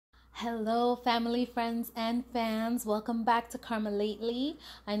Hello family, friends, and fans. Welcome back to Karma Lately.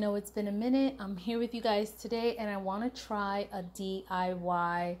 I know it's been a minute. I'm here with you guys today and I want to try a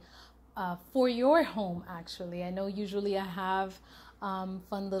DIY for your home actually. I know usually I have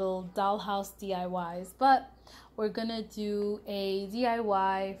fun little dollhouse DIYs, but we're gonna do a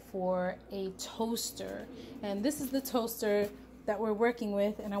DIY for a toaster. And this is the toaster that we're working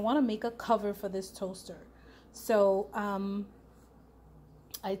with, and I want to make a cover for this toaster. So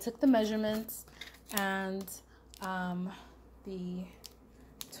I took the measurements, and the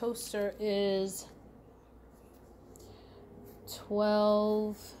toaster is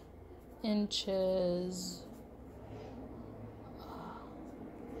 12 inches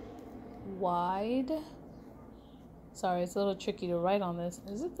wide. Sorry, it's a little tricky to write on this.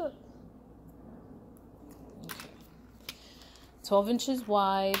 Is it the... Okay. 12 inches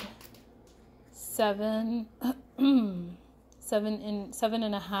wide,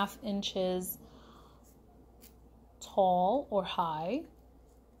 7.5 inches tall or high.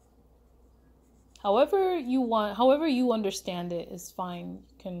 However you understand it is fine.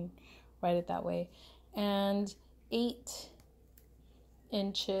 You can write it that way. And 8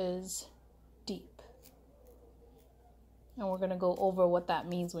 inches deep. And we're going to go over what that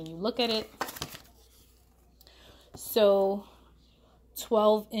means when you look at it. So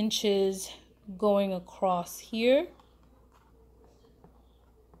 12 inches going across here.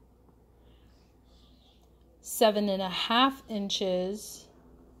 7.5 inches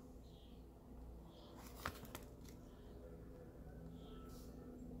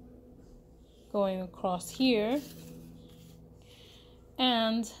going across here,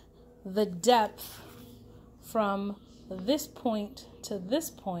 and the depth from this point to this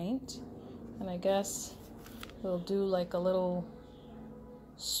point, and I guess we'll do like a little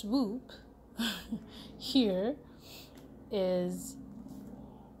swoop here, is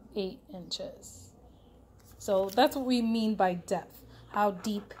 8 inches. So that's what we mean by depth, how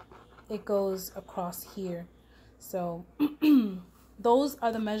deep it goes across here. So those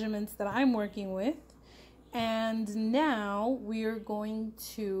are the measurements that I'm working with. And now we're going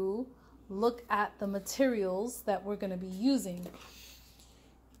to look at the materials that we're going to be using.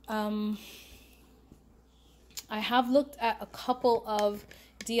 I have looked at a couple of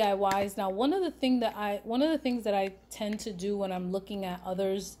DIYs. Now, one of the things that I tend to do when I'm looking at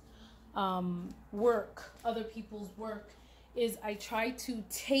others' other people's work, is I try to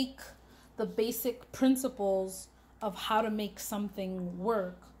take the basic principles of how to make something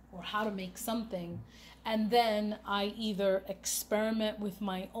work or how to make something, and then I either experiment with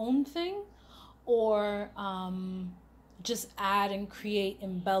my own thing or just add and create,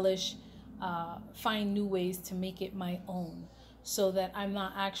 embellish, find new ways to make it my own, so that I'm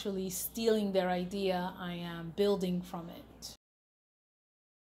not actually stealing their idea, I am building from it.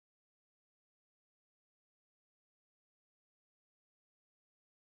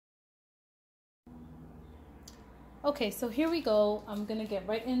 Okay, so here we go. I'm gonna get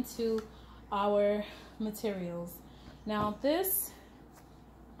right into our materials. Now this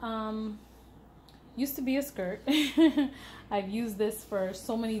used to be a skirt. I've used this for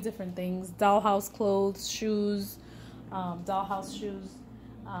so many different things: dollhouse clothes, shoes, dollhouse shoes,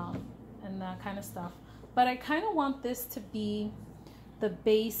 and that kind of stuff. But I kind of want this to be the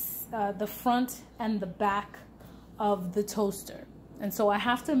base, the front and the back of the toaster. And so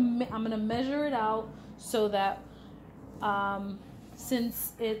I'm gonna measure it out so that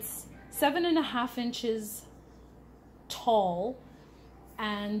since it's 7.5 inches tall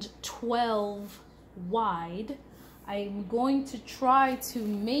and 12 wide, I'm going to try to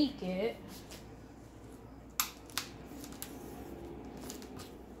make it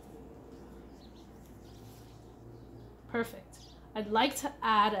perfect. I'd like to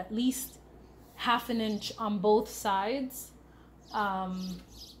add at least 1/2 inch on both sides.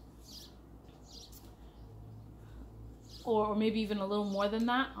 Or maybe even a little more than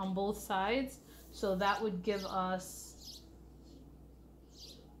that on both sides. So that would give us,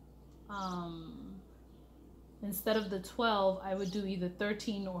 instead of the 12, I would do either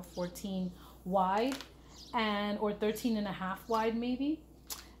 13 or 14 wide, or 13.5 wide maybe.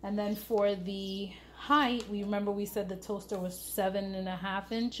 And then for the height, we said the toaster was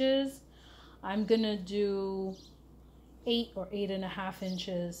 7.5 inches. I'm gonna do 8 or 8.5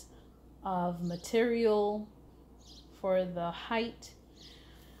 inches of material for the height.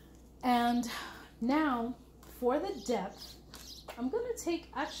 And now for the depth, I'm gonna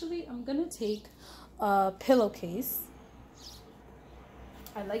take a pillowcase.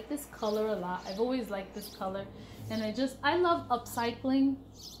 I like this color a lot. I've always liked this color, and I love upcycling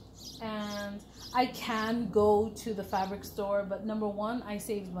And I can go to the fabric store, but number one, I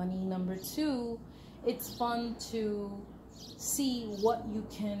save money. Number two, it's fun to see what you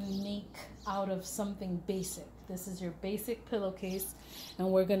can make out of something basic. This is your basic pillowcase,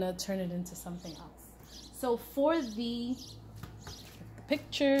 and we're gonna turn it into something else. So for the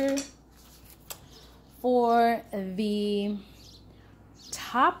picture, for the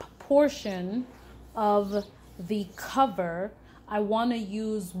top portion of the cover, I want to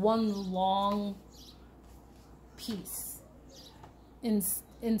use one long piece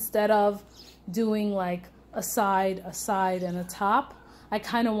instead of doing like a side, and a top. I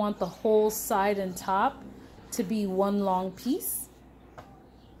kind of want the whole side and top to be one long piece,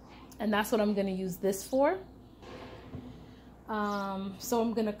 and that's what I'm going to use this for. So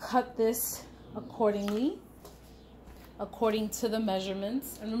I'm going to cut this accordingly, according to the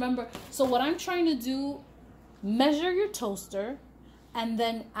measurements. And remember, so what I'm trying to do, measure your toaster and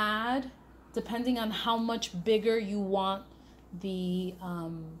then add, depending on how much bigger you want the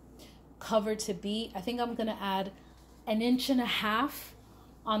cover to be. I think I'm gonna add 1.5 inches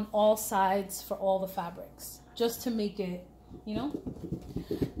on all sides for all the fabrics, just to make it, you know.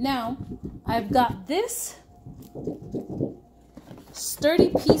 Now I've got this sturdy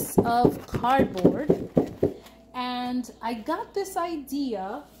piece of cardboard, and I got this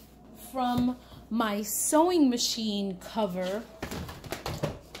idea from my sewing machine cover.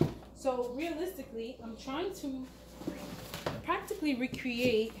 So realistically, I'm trying to practically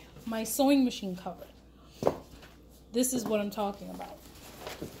recreate my sewing machine cover. This is what I'm talking about.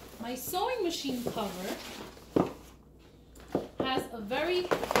 My sewing machine cover has a very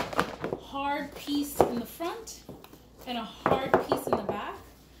hard piece in the front and a hard piece in the back,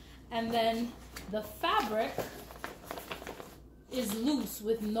 and then the fabric is loose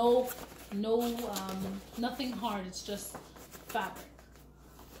with nothing hard. It's just fabric.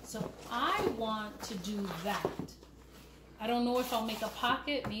 So I want to do that. I don't know if I'll make a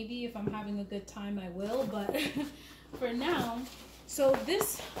pocket. Maybe if I'm having a good time I will, but for now. So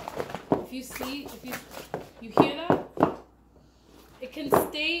this, if you see, if you hear that, it can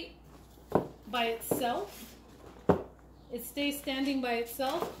stay by itself. It stays standing by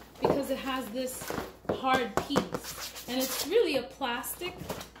itself because it has this hard piece, and it's really a plastic,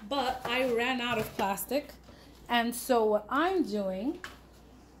 but I ran out of plastic, and so what I'm doing,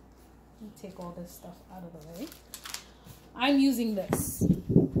 let me take all this stuff out of the way. I'm using this.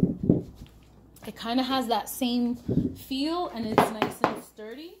 It kind of has that same feel, and it's nice and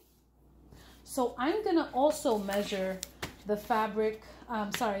sturdy. So I'm gonna also measure the fabric,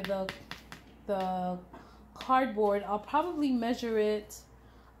 the cardboard. I'll probably measure it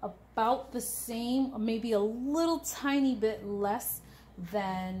about the same, or maybe a little tiny bit less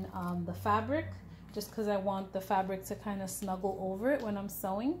than the fabric, just because I want the fabric to kind of snuggle over it when I'm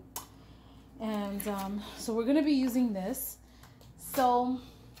sewing. And so we're gonna be using this. So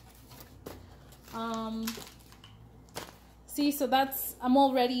see, so that's, I'm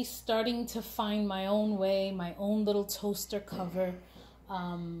already starting to find my own way, my own little toaster cover,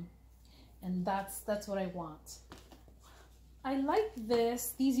 and that's what I want. I like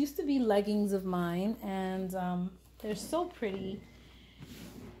this. These used to be leggings of mine, and they're so pretty.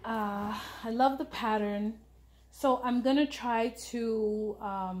 I love the pattern. So I'm gonna try to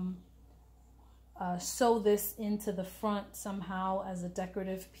sew this into the front somehow as a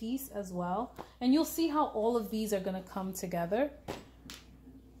decorative piece as well. And you'll see how all of these are gonna come together.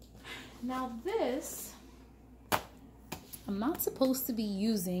 Now this, I'm not supposed to be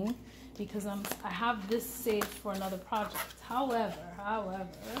using because I have this saved for another project. However,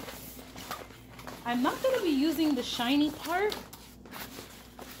 I'm not gonna be using the shiny part.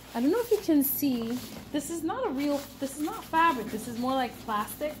 I don't know if you can see, this is not fabric, this is more like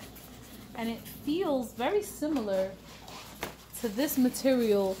plastic, and it feels very similar to this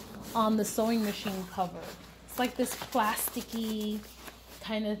material on the sewing machine cover. It's like this plasticky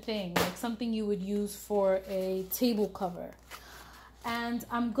kind of thing, like something you would use for a table cover. And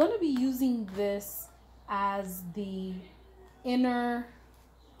I'm gonna be using this as the inner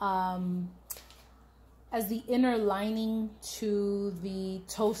lining to the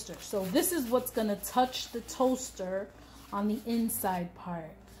toaster. So this is what's gonna touch the toaster on the inside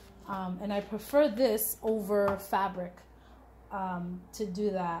part. And I prefer this over fabric to do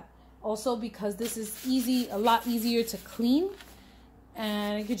that. Also because this is a lot easier to clean,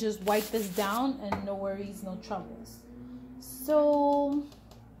 and you could just wipe this down and no worries, no troubles. So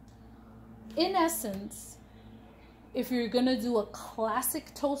in essence, if you're gonna do a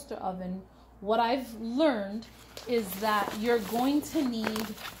classic toaster oven, what I've learned is that you're going to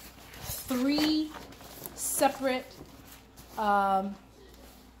need 3 separate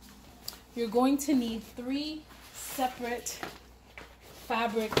you're going to need 3 separate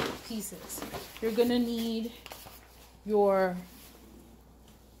fabric pieces. You're going to need your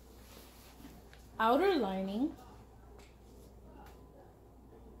outer lining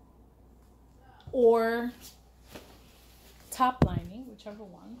or top lining, whichever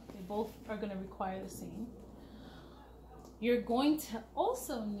one. They both are going to require the same. You're going to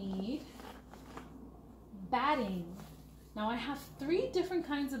also need batting. Now I have 3 different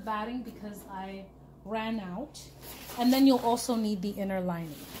kinds of batting because I ran out. And then you'll also need the inner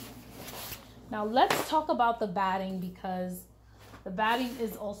lining. Now let's talk about the batting because the batting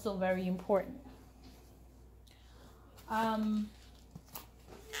is also very important.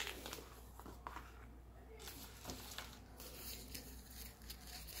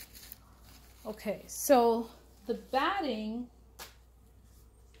 Okay, so the batting,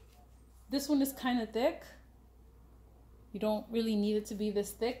 this one is kind of thick. You don't really need it to be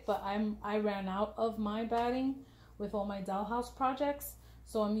this thick, but I ran out of my batting with all my dollhouse projects,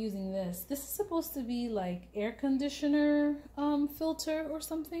 so I'm using this. This is supposed to be like air conditioner filter or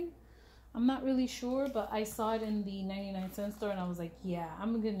something. I'm not really sure, but I saw it in the 99-cent store and I was like, yeah,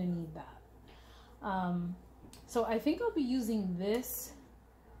 I'm gonna need that. So I think I'll be using this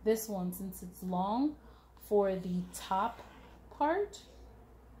one since it's long for the top part.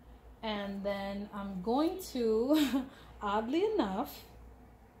 And then I'm going to, oddly enough,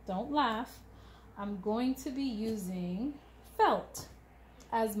 don't laugh, I'm going to be using felt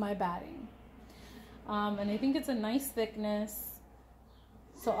as my batting. And I think it's a nice thickness.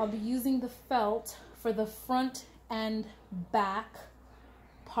 So I'll be using the felt for the front and back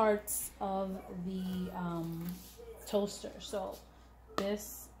parts of the toaster. So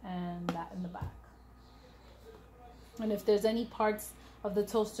this and that in the back. And if there's any parts of the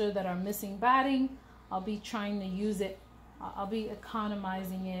toaster that are missing batting, I'll be trying to use it. I'll be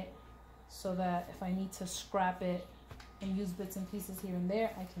economizing it so that if I need to scrap it and use bits and pieces here and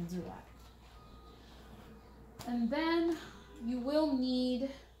there, I can do that. And then you will need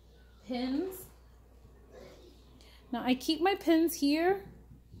pins. Now I keep my pins here,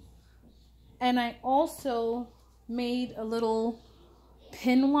 and I also made a little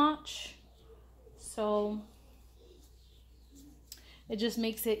pin watch, so it just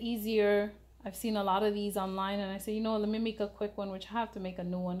makes it easier. I've seen a lot of these online and I say, you know, let me make a quick one, which I have to make a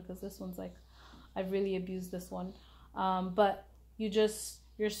new one because this one's like, I've really abused this one. But you're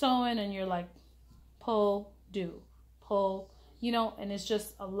sewing and you're like, pull, do, pull, you know, and it's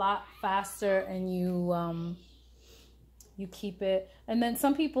just a lot faster, and you keep it. And then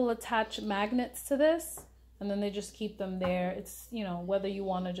some people attach magnets to this and then they just keep them there. It's, you know, whether you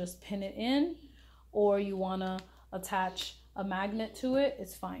want to just pin it in or you want to attach a magnet to it,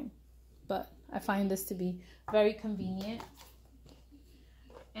 it's fine. But I find this to be very convenient.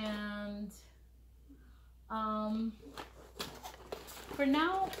 And for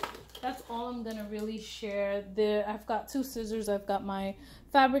now, that's all I'm gonna really share. I've got 2 scissors. I've got my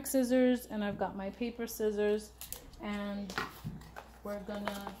fabric scissors and I've got my paper scissors, and we're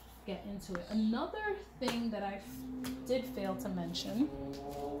gonna get into it. Another thing that I did fail to mention,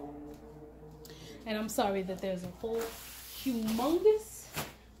 and I'm sorry that there's a whole humongous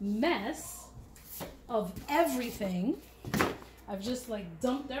mess of everything. I've just like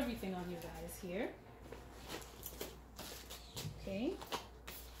dumped everything on you guys here. Okay.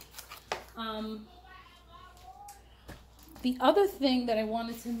 The other thing that I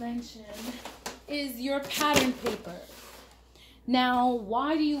wanted to mention is your pattern paper. Now,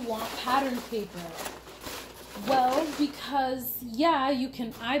 why do you want pattern paper? Well, because yeah, you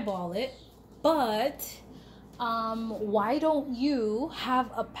can eyeball it, but why don't you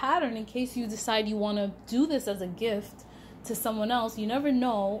have a pattern in case you decide you want to do this as a gift to someone else? You never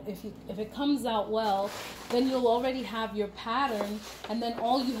know, if it comes out well, then you'll already have your pattern, and then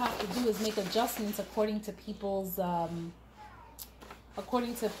all you have to do is make adjustments according to people's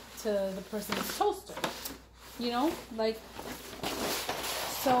according to the person's toaster, you know, like.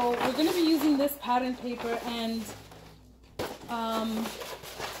 So we're going to be using this pattern paper, and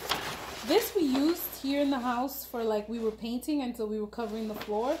this we used here in the house for, like, we were painting until we were covering the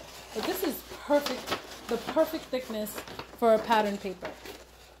floor, but this is perfect, the perfect thickness for a pattern paper.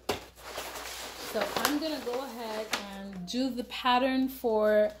 So I'm gonna go ahead and do the pattern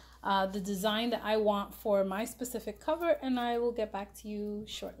for the design that I want for my specific cover, and I will get back to you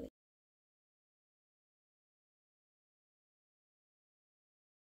shortly.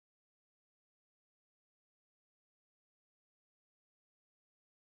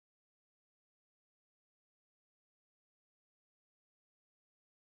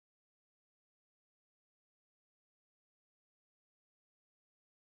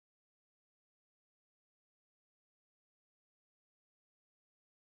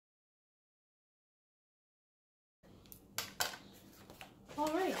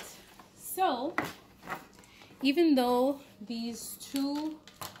 well. Even though these two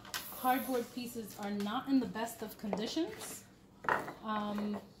cardboard pieces are not in the best of conditions,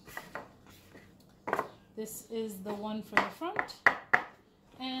 this is the one for the front,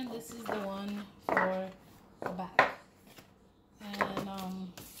 and this is the one for the back. And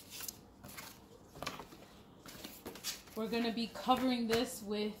we're going to be covering this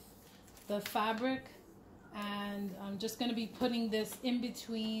with the fabric, and I'm just going to be putting this in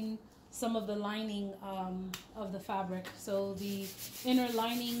between some of the lining of the fabric. So the inner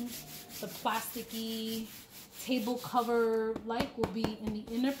lining, the plasticky table cover like will be in the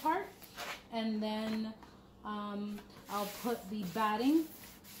inner part, and then I'll put the batting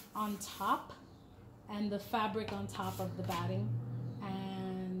on top and the fabric on top of the batting,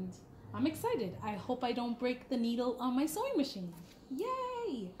 and I'm excited. I hope I don't break the needle on my sewing machine.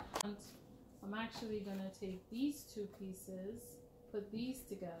 Yay! I'm actually gonna take these two pieces, put these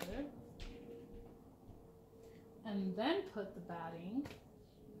together, and then put the batting.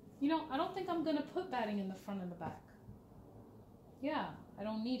 You know, I don't think I'm gonna put batting in the front and the back. Yeah, I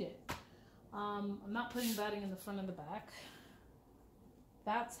don't need it. I'm not putting batting in the front and the back.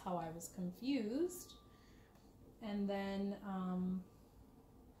 That's how I was confused. And then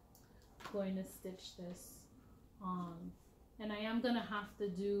going to stitch this on. And I am gonna have to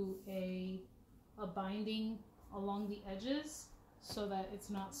do a binding along the edges so that it's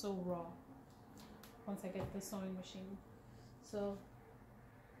not so raw once I get the sewing machine. So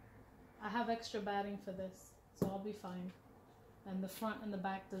I have extra batting for this, so I'll be fine. And the front and the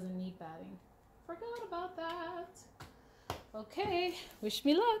back doesn't need batting. Forgot about that. Okay, wish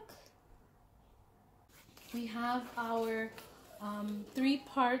me luck. We have our 3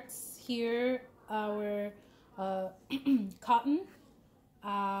 parts here, our cotton,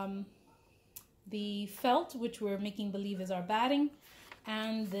 the felt, which we're making believe is our batting,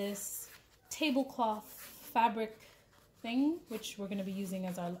 and this tablecloth fabric thing, which we're going to be using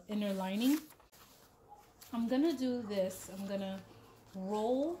as our inner lining. I'm going to do this. I'm going to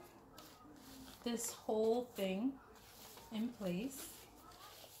roll this whole thing in place.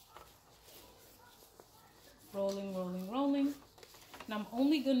 Rolling, rolling, rolling. And I'm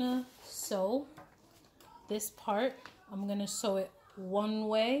only going to sew this part. I'm going to sew it one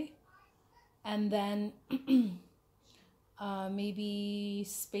way, and then maybe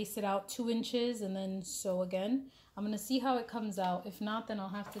space it out 2 inches and then sew again. I'm going to see how it comes out. If not, then I'll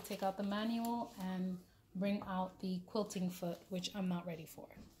have to take out the manual and bring out the quilting foot, which I'm not ready for.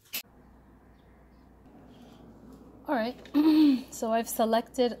 Alright, so I've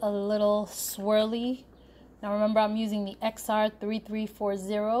selected a little swirly. Now remember, I'm using the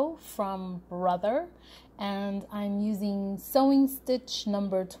XR3340 from Brother, and I'm using sewing stitch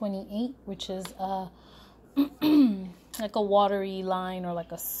number 28, which is a like a watery line, or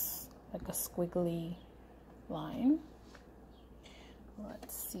like a squiggly line.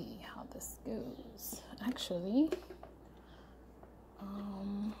 Let's see how this goes. Actually,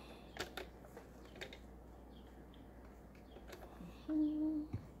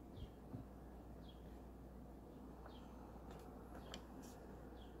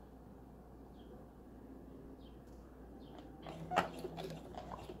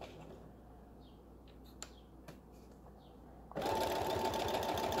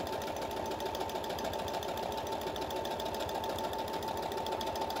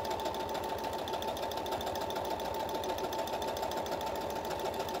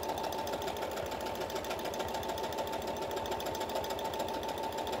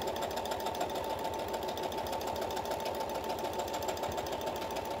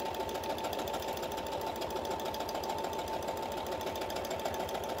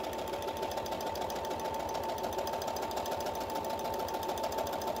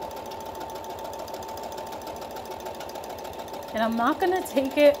 and I'm not going to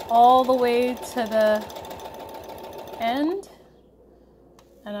take it all the way to the end,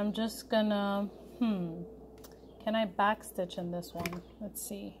 and I'm just gonna can I backstitch in this one? Let's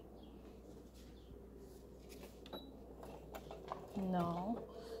see. No.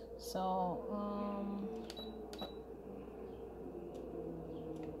 So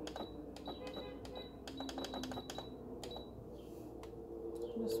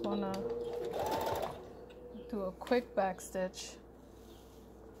just wanna do a quick backstitch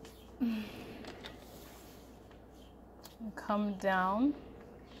and come down.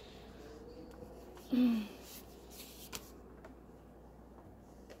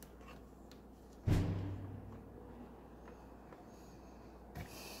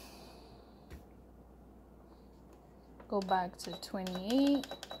 Go back to 28.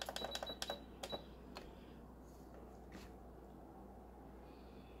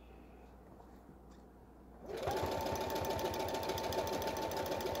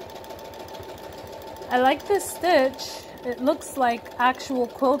 I like this stitch. It looks like actual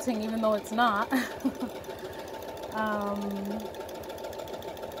quilting even though it's not.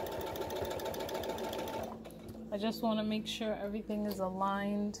 I just want to make sure everything is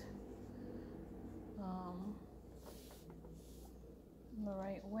aligned in the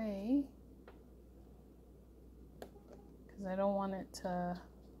right way, because I don't want it to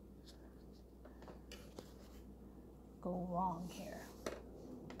go wrong here.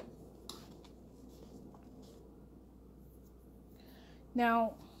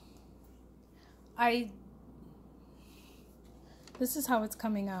 Now, this is how it's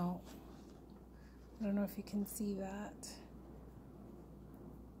coming out. I don't know if you can see that.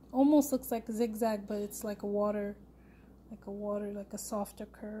 Almost looks like a zigzag, but it's like a softer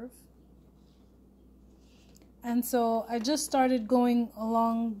curve. And so I just started going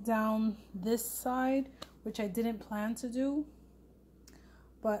along down this side, which I didn't plan to do,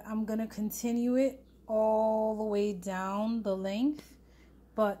 but I'm gonna continue it all the way down the length,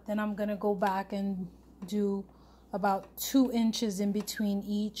 but then I'm gonna go back and do about 2 inches in between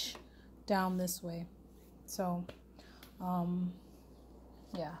each down this way. So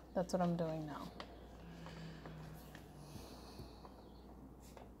yeah, that's what I'm doing now.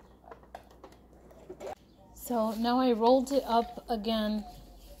 So now I rolled it up again,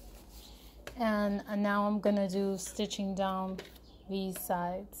 and now I'm gonna do stitching down these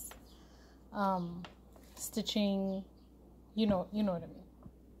sides. Stitching, you know what I mean,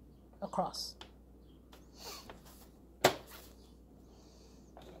 across.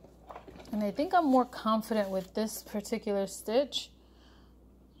 And I think I'm more confident with this particular stitch.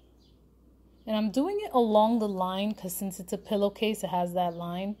 And I'm doing it along the line because since it's a pillowcase, it has that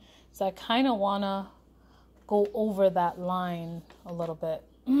line. So I kind of want to go over that line a little bit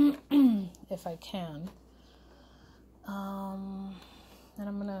if I can. And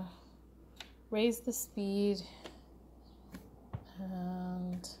I'm going to raise the speed.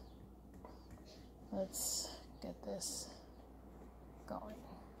 And let's get this going.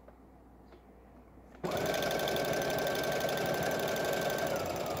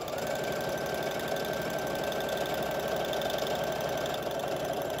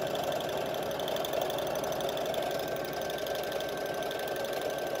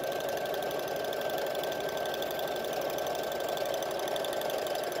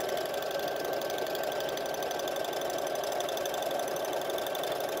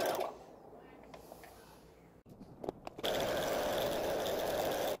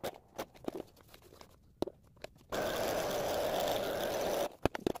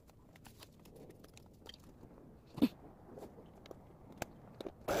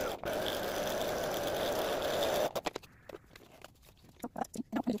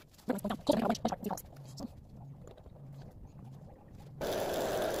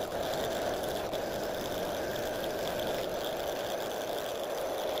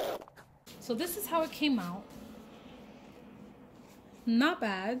 So this is how it came out. Not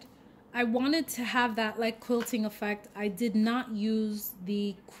bad. I wanted to have that like quilting effect. I did not use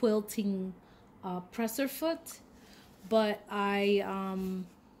the quilting presser foot, but I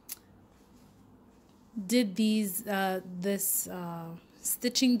did this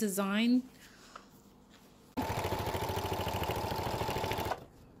stitching design.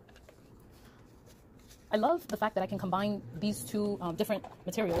 I love the fact that I can combine these two different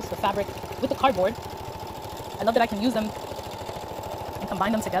materials, the fabric with the cardboard. I love that I can use them and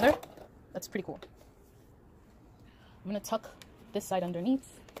combine them together. That's pretty cool. I'm gonna tuck this side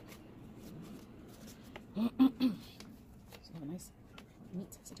underneath. So we have a nice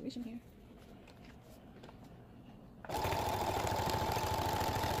neat situation here.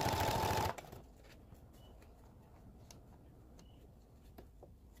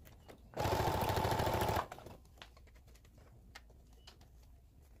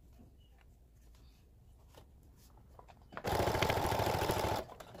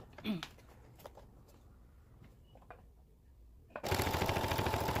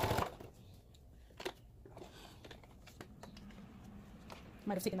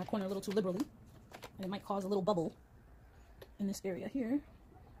 Might have taken that corner a little too liberally, and it might cause a little bubble in this area here.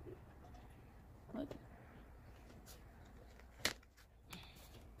 But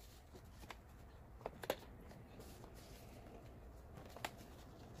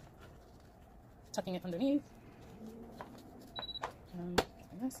tucking it underneath, and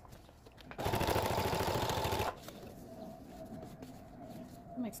like this.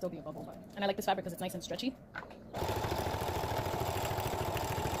 It might still be a bubble, but and I like this fabric because it's nice and stretchy.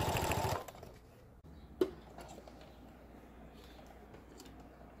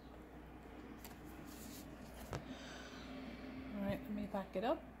 Back it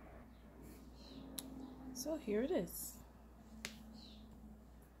up. So here it is.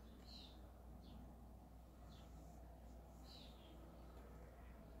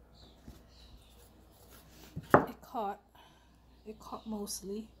 It caught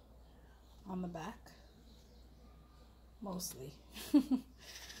mostly on the back. Mostly.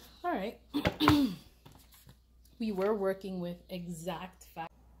 All right. We were working with exact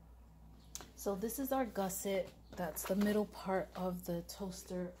fact. So this is our gusset. That's the middle part of the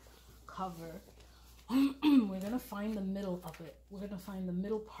toaster cover. We're gonna find the middle of it. We're gonna find the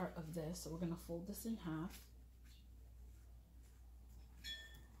middle part of this. So we're gonna fold this in half.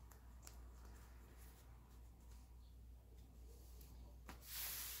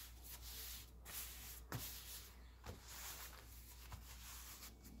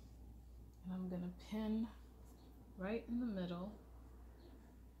 And I'm gonna pin right in the middle.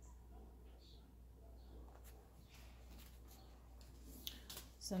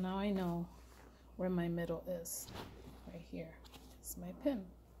 So now I know where my middle is. Right here is my pin.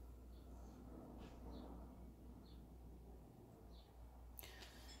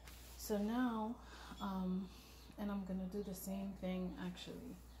 So now, and I'm gonna do the same thing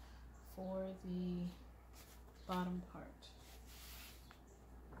actually for the bottom part.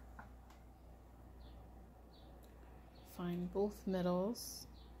 Find both middles.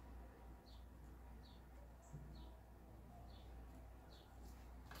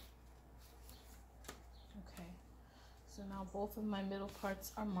 Okay, so now both of my middle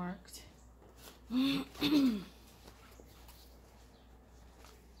parts are marked. And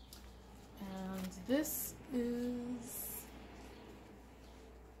this is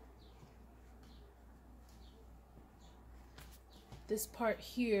this part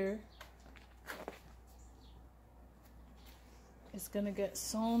here is gonna get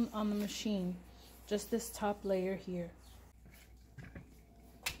sewn on the machine, just this top layer here.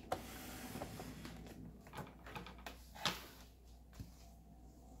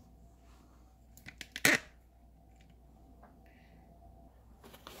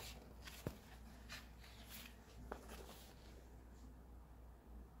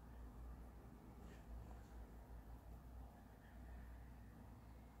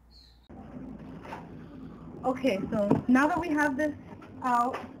 Okay, so now that we have this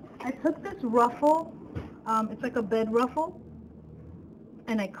out, I took this ruffle, it's like a bed ruffle,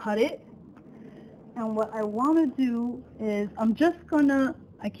 and I cut it. And what I want to do is, I don't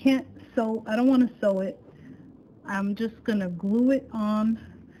want to sew it. I'm just going to glue it on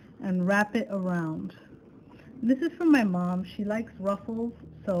and wrap it around. This is from my mom. She likes ruffles,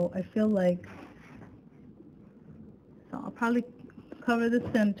 so I feel like, so I'll probably cover the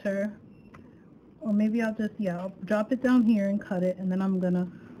center. Or maybe I'll just, I'll drop it down here and cut it, and then I'm going to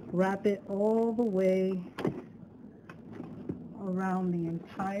wrap it all the way around the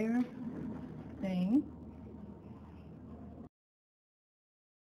entire thing.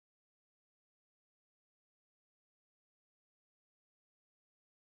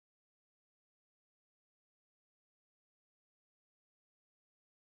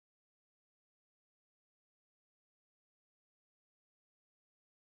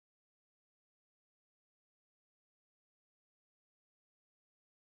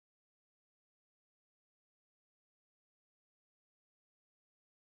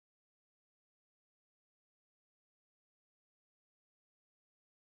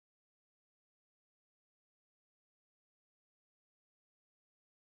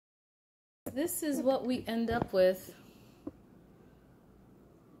 This is what we end up with.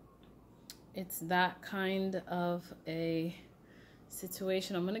 It's that kind of a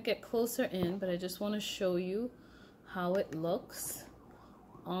situation. I'm going to get closer in, but I just want to show you how it looks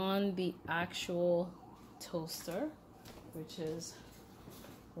on the actual toaster, which is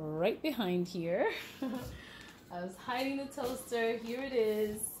right behind here. I was hiding the toaster. Here it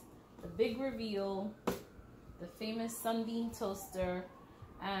is, the big reveal, the famous Sunbeam toaster.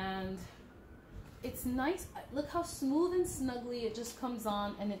 And it's nice. Look how smooth and snuggly it just comes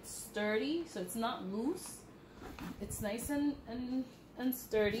on, and it's sturdy, so it's not loose. It's nice and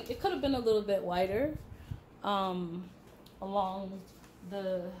sturdy. It could have been a little bit wider along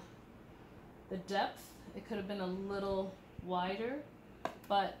the depth. It could have been a little wider,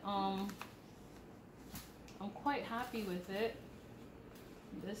 but I'm quite happy with it.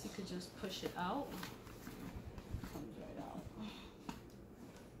 This, you could just push it out. Comes right out.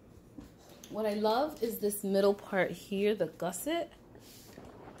 What I love is this middle part here, the gusset.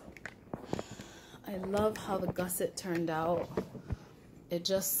 I love how the gusset turned out. It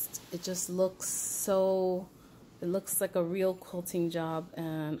just looks so, it looks like a real quilting job,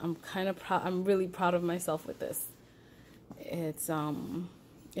 and I'm kind of proud. I'm really proud of myself with this. It's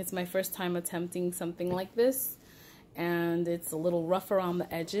It's my first time attempting something like this, and it's a little rough around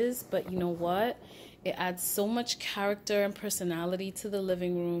the edges, but you know what? It adds so much character and personality to the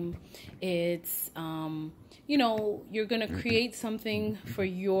living room. It's, you know, you're going to create something for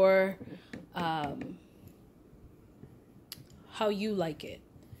your, how you like it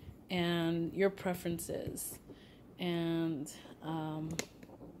and your preferences. And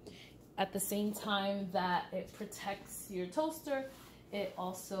at the same time that it protects your toaster, it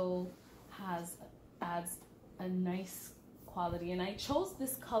also adds a nice quality. And I chose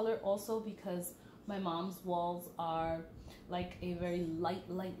this color also because my mom's walls are like a very light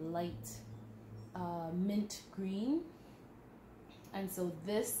mint green, and so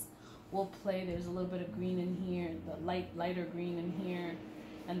this will play. There's a little bit of green in here, the lighter green in here,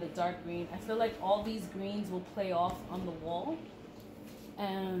 and the dark green. I feel like all these greens will play off on the wall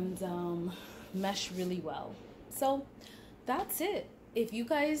and mesh really well. So that's it. If you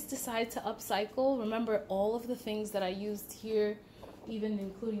guys decide to upcycle, remember all of the things that I used here, even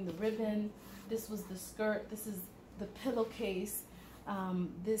including the ribbon. This was the skirt. This is the pillowcase.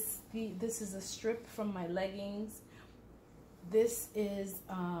 This is a strip from my leggings. This is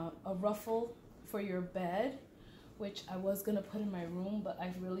a ruffle for your bed, which I was gonna put in my room, but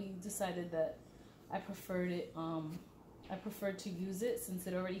I really decided that I preferred it. I preferred to use it since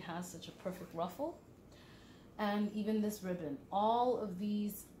it already has such a perfect ruffle. And even this ribbon. All of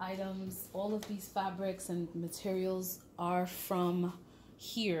these items, all of these fabrics and materials are from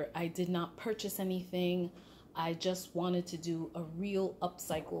here. I did not purchase anything. I just wanted to do a real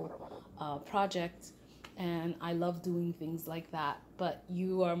upcycle project, and I love doing things like that. But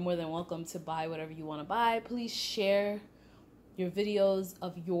you are more than welcome to buy whatever you want to buy. Please share your videos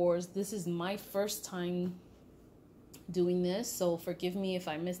of yours. This is my first time doing this, so forgive me if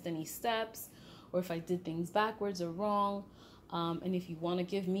I missed any steps or if I did things backwards or wrong. And if you want to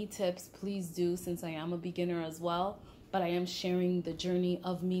give me tips, please do, since I am a beginner as well. But I am sharing the journey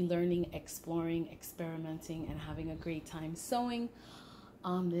of me learning, exploring, experimenting, and having a great time sewing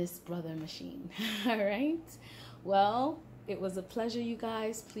on this brother machine. All right. Well, it was a pleasure, you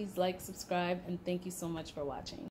guys. Please like, subscribe, and thank you so much for watching.